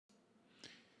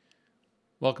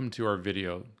Welcome to our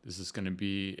video. This is going to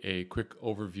be a quick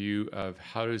overview of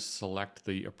how to select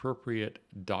the appropriate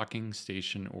docking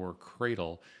station or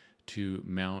cradle to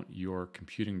mount your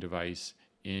computing device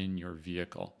in your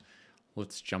vehicle.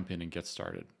 Let's jump in and get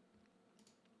started.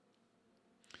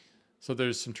 So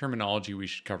there's some terminology we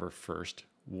should cover first.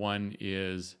 One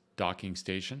is docking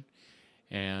station,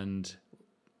 and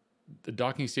the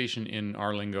docking station in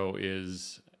our lingo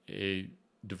is a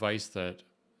device that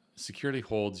securely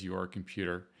holds your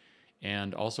computer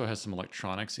and also has some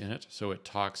electronics in it, so it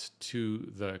talks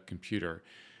to the computer.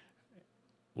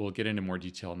 We'll get into more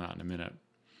detail on that in a minute.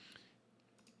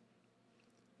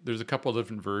 There's a couple of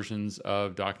different versions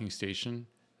of docking station.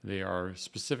 They are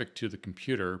specific to the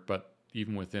computer, but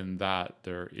even within that,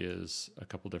 there is a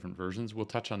couple different versions. We'll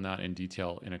touch on that in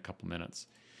detail in a couple minutes.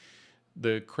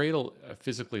 The cradle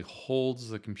physically holds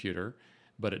the computer,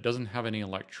 but it doesn't have any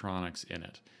electronics in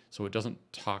it. So it doesn't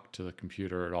talk to the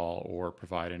computer at all or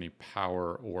provide any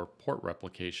power or port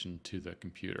replication to the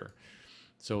computer.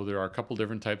 So there are a couple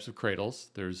different types of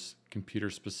cradles. There's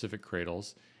computer-specific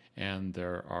cradles, and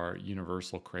there are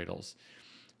universal cradles.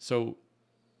 So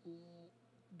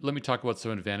let me talk about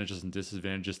some advantages and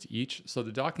disadvantages to each. So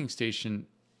the docking station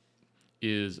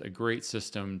is a great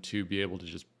system to be able to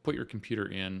just put your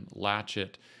computer in, latch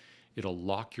it. It'll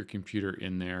lock your computer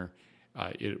in there.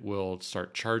 It will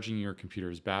start charging your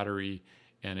computer's battery,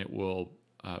 and it will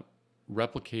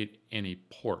replicate any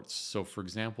ports. So for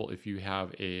example, if you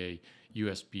have a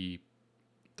USB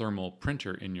thermal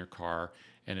printer in your car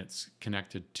and it's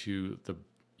connected to the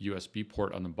USB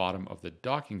port on the bottom of the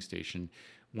docking station,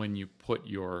 when you put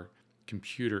your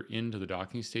computer into the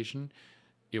docking station,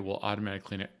 it will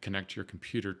automatically connect your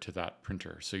computer to that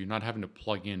printer. So you're not having to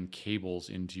plug in cables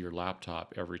into your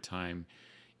laptop every time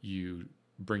you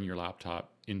bring your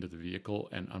laptop into the vehicle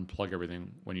and unplug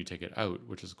everything when you take it out,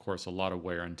 which is of course a lot of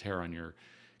wear and tear on your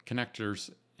connectors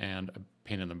and a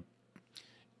pain in the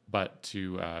butt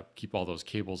to keep all those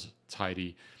cables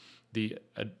tidy. The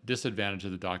disadvantage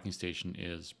of the docking station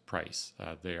is price.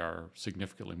 They are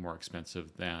significantly more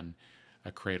expensive than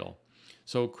a cradle.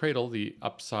 So cradle, the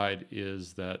upside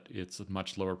is that it's a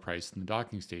much lower price than the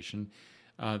docking station.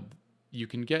 You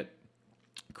can get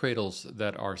cradles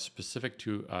that are specific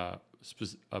to a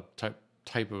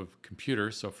type of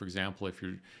computer. So for example, if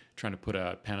you're trying to put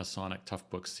a Panasonic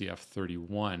Toughbook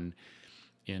CF31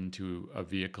 into a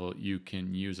vehicle, you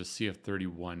can use a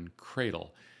CF31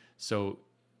 cradle. So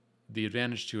the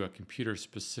advantage to a computer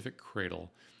specific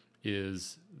cradle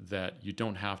is that you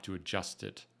don't have to adjust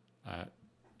it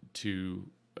to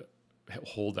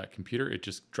hold that computer. It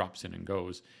just drops in and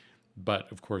goes.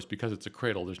 But of course, because it's a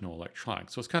cradle, there's no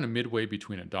electronics. So it's kind of midway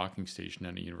between a docking station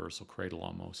and a universal cradle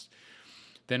almost.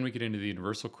 Then we get into the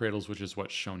universal cradles, which is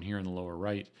what's shown here in the lower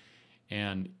right.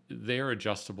 And they're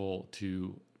adjustable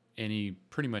to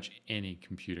pretty much any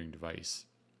computing device.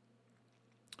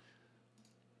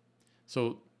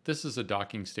 So this is a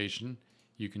docking station.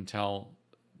 You can tell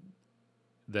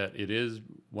that it is,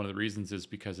 one of the reasons is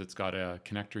because it's got a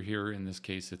connector here. In this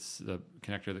case, it's the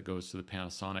connector that goes to the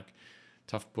Panasonic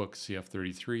Toughbook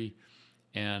CF33,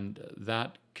 and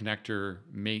that connector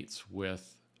mates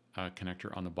with a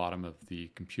connector on the bottom of the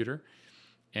computer,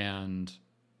 and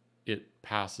it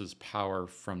passes power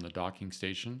from the docking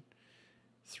station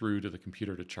through to the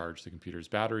computer to charge the computer's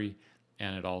battery,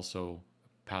 and it also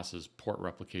passes port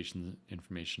replication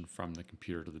information from the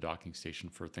computer to the docking station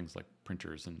for things like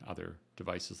printers and other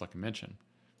devices like I mentioned.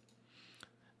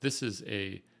 This is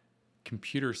a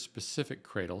computer-specific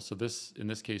cradle. So in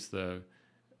this case, the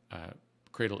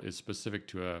cradle is specific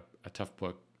to a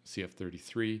Toughbook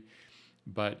CF33,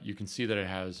 but you can see that it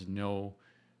has no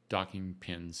docking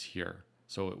pins here.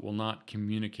 So it will not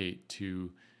communicate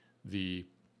to the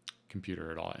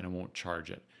computer at all, and it won't charge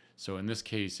it. So in this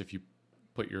case, if you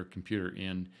put your computer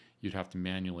in, you'd have to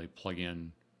manually plug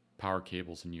in power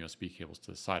cables and USB cables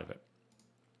to the side of it.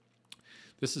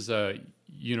 This is a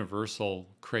universal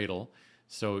cradle.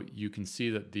 So you can see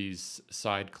that these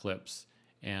side clips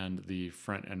and the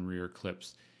front and rear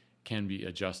clips can be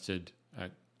adjusted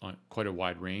on quite a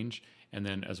wide range. And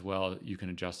then as well, you can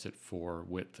adjust it for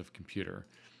width of computer.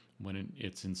 When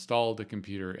it's installed, the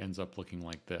computer ends up looking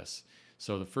like this.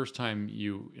 So the first time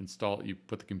you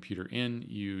put the computer in,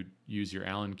 you use your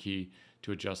Allen key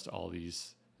to adjust all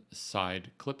these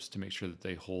side clips to make sure that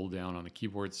they hold down on the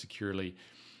keyboard securely.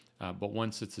 But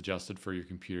once it's adjusted for your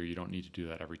computer, you don't need to do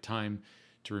that every time.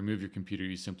 To remove your computer,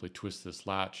 you simply twist this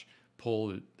latch,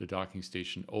 pull the docking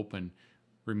station open,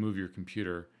 remove your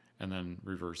computer, and then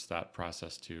reverse that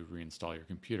process to reinstall your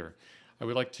computer. I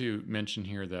would like to mention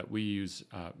here that we use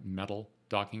metal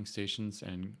docking stations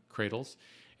and cradles,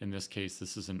 In this case,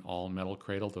 this is an all metal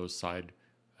cradle. Those side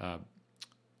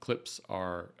clips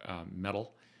are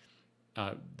metal.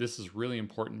 This is really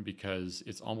important because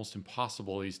it's almost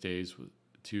impossible these days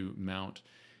to mount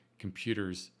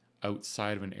computers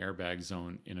outside of an airbag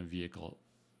zone in a vehicle.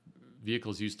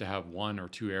 Vehicles used to have 1 or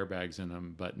 2 airbags in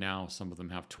them, but now some of them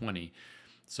have 20.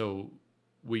 So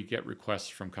we get requests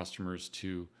from customers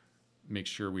to make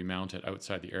sure we mount it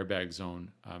outside the airbag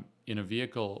zone. In a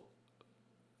vehicle,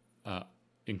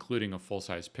 including a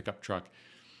full-size pickup truck,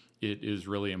 it is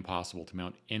really impossible to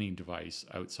mount any device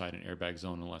outside an airbag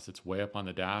zone unless it's way up on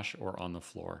the dash or on the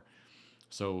floor.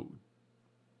 So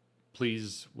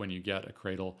please, when you get a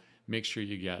cradle, make sure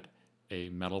you get a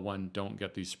metal one. Don't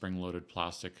get these spring-loaded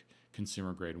plastic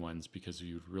consumer grade ones, because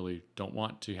you really don't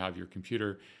want to have your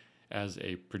computer as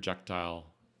a projectile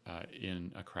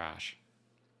in a crash.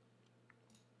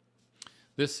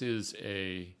 This is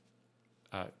a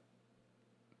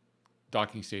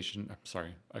docking station,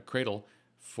 a cradle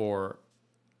for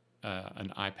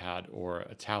an iPad or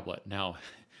a tablet. Now,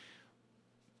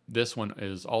 this one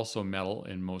is also metal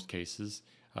in most cases.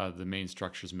 The main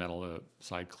structure is metal. The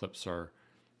side clips are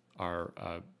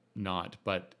not,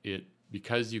 but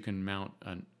because you can mount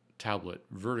a tablet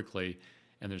vertically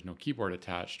and there's no keyboard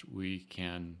attached, we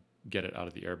can get it out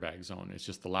of the airbag zone. It's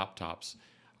just the laptops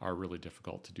are really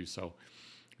difficult to do so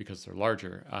because they're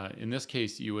larger. In this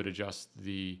case, you would adjust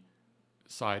the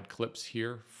side clips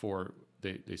here for,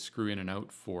 they screw in and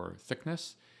out for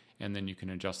thickness, and then you can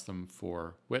adjust them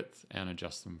for width and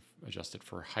adjust it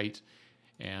for height,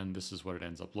 and this is what it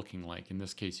ends up looking like. In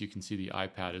this case, you can see the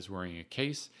iPad is wearing a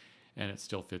case and it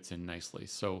still fits in nicely.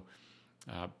 So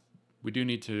we do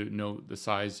need to know the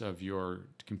size of your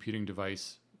computing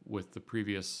device with the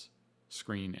previous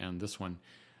screen and this one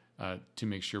to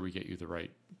make sure we get you the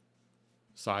right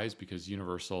size, because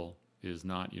universal is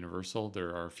not universal.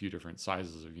 There are a few different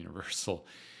sizes of universal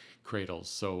cradles.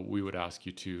 So we would ask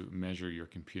you to measure your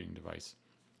computing device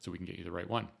so we can get you the right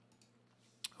one.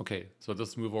 Okay, so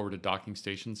let's move over to docking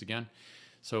stations again.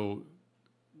 So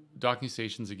docking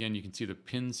stations, again, you can see the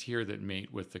pins here that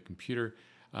mate with the computer.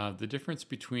 The difference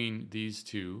between these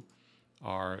two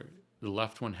are the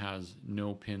left one has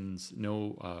no pins,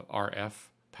 no RF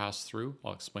pass-through.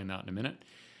 I'll explain that in a minute.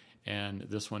 And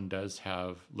this one does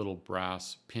have little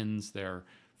brass pins there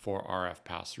for RF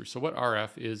pass-through. So what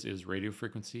RF is radio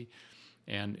frequency.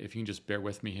 And if you can just bear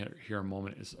with me here a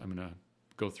moment, I'm going to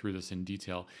go through this in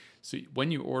detail. So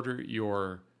when you order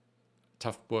your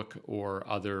Toughbook or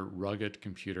other rugged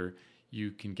computer,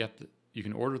 you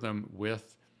can order them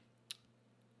with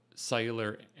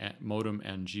cellular modem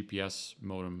and GPS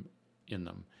modem in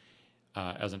them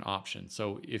as an option.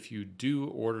 So if you do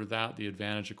order that, the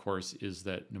advantage, of course, is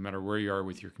that no matter where you are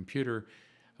with your computer,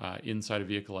 inside a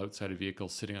vehicle, outside a vehicle,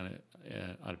 sitting on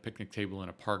a picnic table in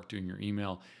a park doing your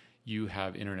email, you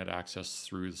have internet access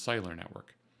through the cellular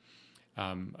network,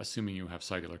 assuming you have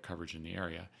cellular coverage in the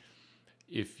area.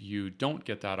 If you don't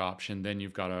get that option, then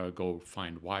you've got to go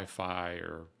find Wi-Fi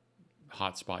or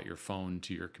hotspot your phone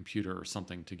to your computer or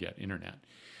something to get internet.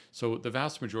 So the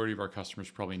vast majority of our customers,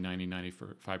 probably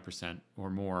 90-95% or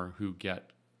more, who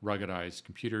get ruggedized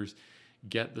computers,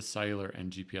 get the cellular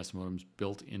and GPS modems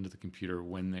built into the computer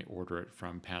when they order it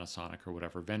from Panasonic or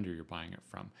whatever vendor you're buying it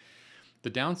from. The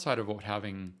downside of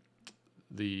having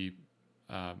the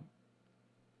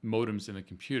modems in the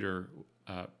computer,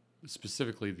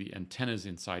 specifically the antennas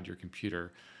inside your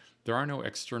computer, there are no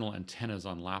external antennas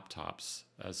on laptops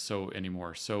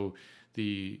anymore. So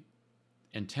the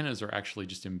antennas are actually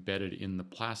just embedded in the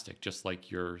plastic, just like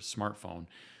your smartphone.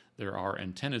 There are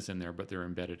antennas in there, but they're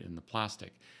embedded in the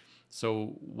plastic.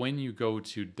 So when you go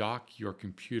to dock your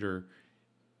computer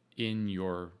in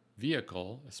your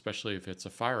vehicle, especially if it's a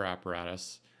fire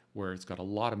apparatus where it's got a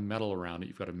lot of metal around it,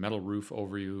 you've got a metal roof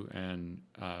over you and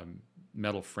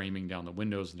metal framing down the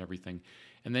windows and everything,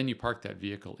 and then you park that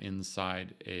vehicle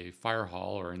inside a fire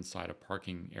hall or inside a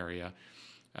parking area,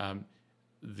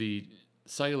 the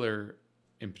cellular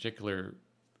in particular,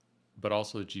 but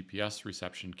also the GPS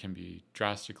reception can be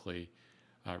drastically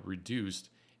reduced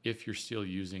if you're still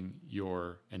using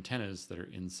your antennas that are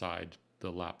inside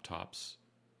the laptop's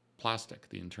plastic,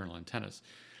 the internal antennas.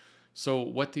 So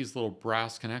what these little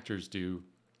brass connectors do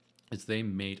is they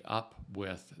mate up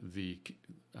with the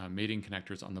mating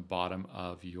connectors on the bottom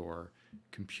of your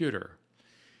computer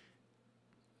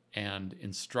and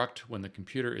instruct, when the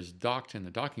computer is docked in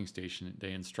the docking station,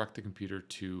 they instruct the computer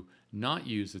to not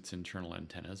use its internal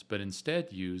antennas, but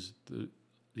instead use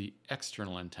the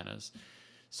external antennas.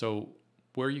 So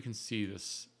where you can see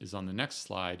this is on the next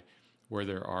slide, where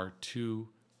there are two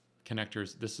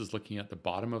connectors. This is looking at the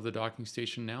bottom of the docking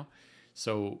station now.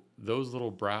 So those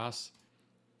little brass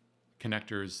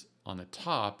connectors on the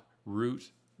top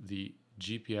route the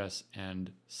GPS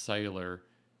and cellular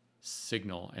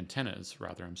signal antennas,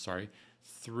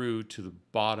 through to the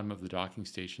bottom of the docking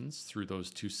stations through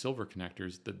those two silver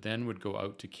connectors that then would go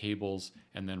out to cables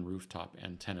and then rooftop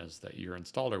antennas that your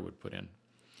installer would put in.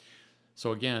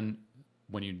 So again,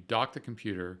 when you dock the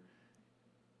computer,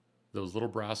 those little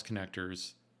brass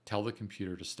connectors tell the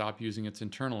computer to stop using its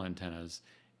internal antennas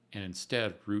and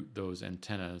instead route those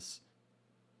antennas,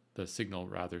 the signal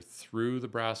rather, through the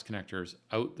brass connectors,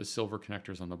 out the silver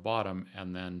connectors on the bottom,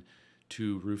 and then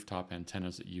to rooftop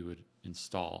antennas that you would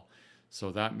install.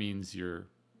 So that means your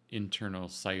internal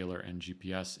cellular and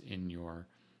GPS in your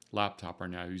laptop are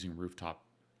now using rooftop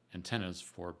antennas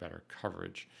for better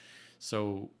coverage.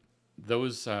 So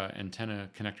those antenna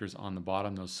connectors on the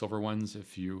bottom, those silver ones,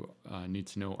 if you need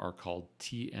to know, are called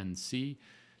TNC,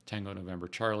 Tango November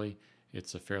Charlie.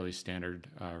 It's a fairly standard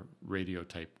radio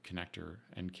type connector,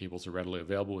 and cables are readily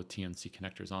available with TNC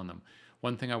connectors on them.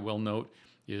 One thing I will note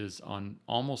is on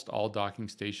almost all docking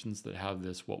stations that have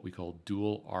this, what we call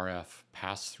dual RF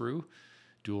pass-through,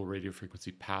 dual radio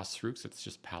frequency pass-through, because it's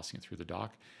just passing it through the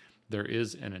dock, there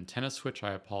is an antenna switch.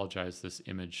 I apologize, this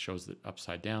image shows it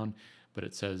upside down, but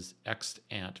it says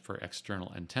EXT for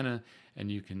external antenna, and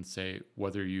you can say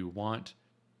whether you want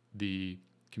the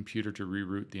computer to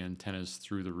reroute the antennas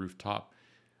through the rooftop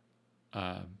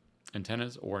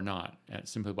antennas or not,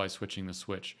 simply by switching the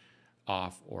switch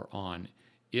off or on.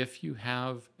 If you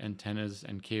have antennas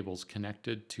and cables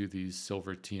connected to these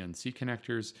silver TNC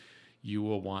connectors, you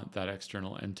will want that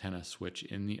external antenna switch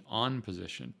in the on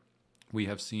position. We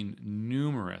have seen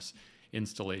numerous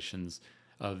installations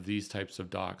of these types of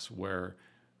docks where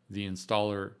the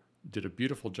installer did a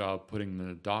beautiful job putting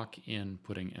the dock in,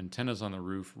 putting antennas on the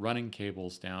roof, running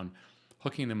cables down,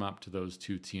 hooking them up to those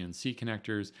two TNC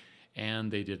connectors,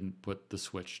 and they didn't put the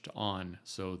switch to on,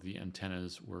 so the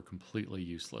antennas were completely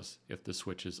useless. If the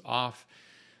switch is off,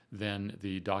 then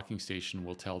the docking station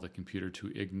will tell the computer to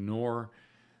ignore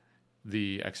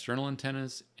the external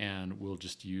antennas and will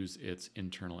just use its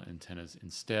internal antennas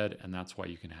instead, and that's why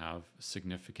you can have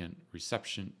significant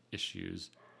reception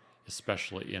issues,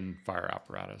 especially in fire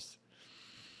apparatus.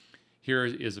 Here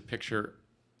is a picture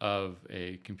of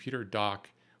a computer dock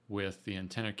with the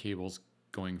antenna cables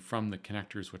going from the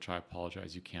connectors, which I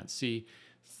apologize you can't see,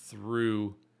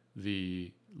 through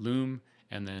the loom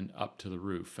and then up to the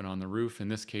roof. And on the roof, in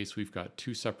this case, we've got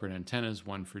two separate antennas,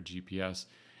 one for GPS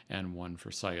and one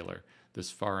for cellular. This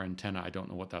far antenna, I don't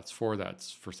know what that's for.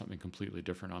 That's for something completely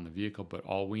different on the vehicle, but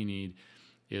all we need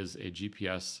is a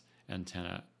GPS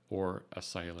antenna or a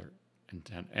cellular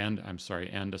antenna, and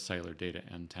a cellular data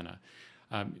antenna.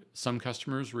 Some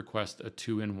customers request a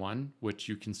 2-in-1, which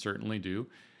you can certainly do.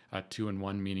 A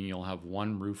 2-in-1 meaning you'll have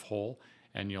one roof hole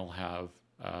and you'll have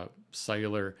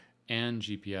cellular and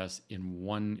GPS in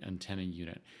one antenna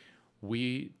unit.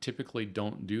 We typically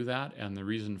don't do that, and the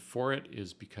reason for it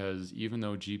is because even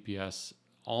though GPS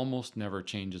almost never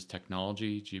changes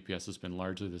technology, GPS has been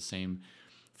largely the same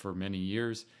for many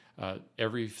years,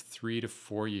 every 3 to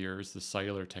 4 years the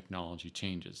cellular technology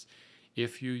changes.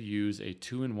 If you use a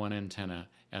 2-in-1 antenna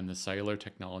and the cellular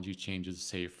technology changes,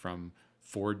 say from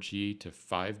 4G to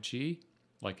 5G,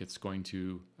 like it's going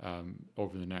to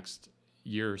over the next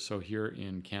year or so here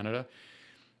in Canada,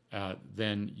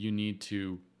 then you need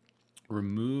to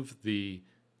remove the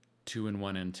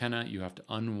 2-in-1 antenna. You have to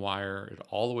unwire it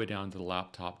all the way down to the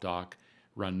laptop dock,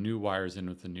 run new wires in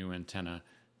with the new antenna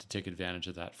to take advantage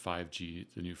of that 5G,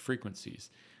 the new frequencies.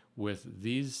 With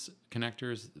these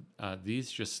connectors,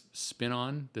 these just spin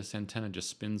on. This antenna just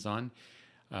spins on,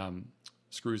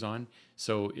 screws on.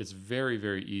 So it's very,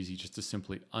 very easy just to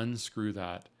simply unscrew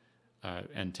that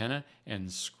antenna and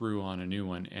screw on a new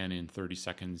one, and in 30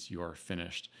 seconds you are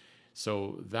finished.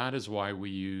 So that is why we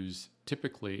use,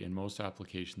 typically in most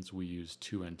applications, we use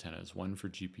two antennas, one for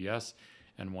GPS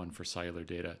and one for cellular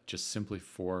data, just simply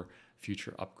for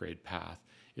future upgrade path.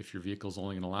 If your vehicle is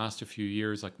only going to last a few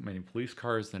years, like many police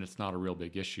cars, then it's not a real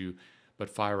big issue. But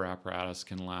fire apparatus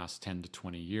can last 10 to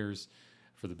 20 years.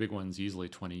 For the big ones, easily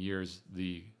 20 years.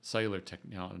 The cellular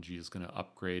technology is going to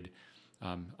upgrade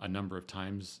a number of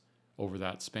times over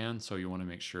that span, so you want to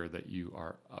make sure that you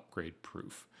are upgrade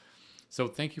proof. So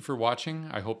thank you for watching.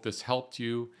 I hope this helped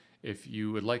you. If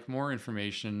you would like more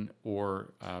information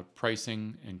or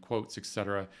pricing and quotes,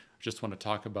 etc., just want to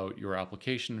talk about your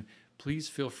application, please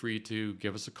feel free to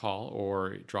give us a call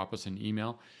or drop us an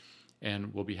email,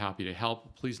 and we'll be happy to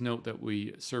help. Please note that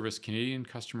we service Canadian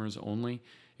customers only.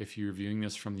 If you're viewing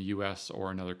this from the US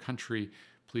or another country,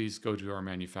 please go to our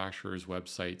manufacturers'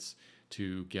 websites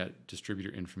to get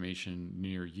distributor information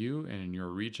near you and in your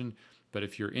region. But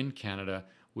if you're in Canada,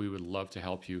 we would love to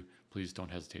help you. Please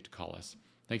don't hesitate to call us.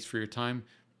 Thanks for your time.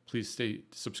 Please stay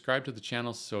subscribed to the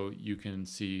channel so you can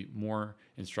see more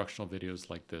instructional videos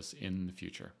like this in the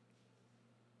future.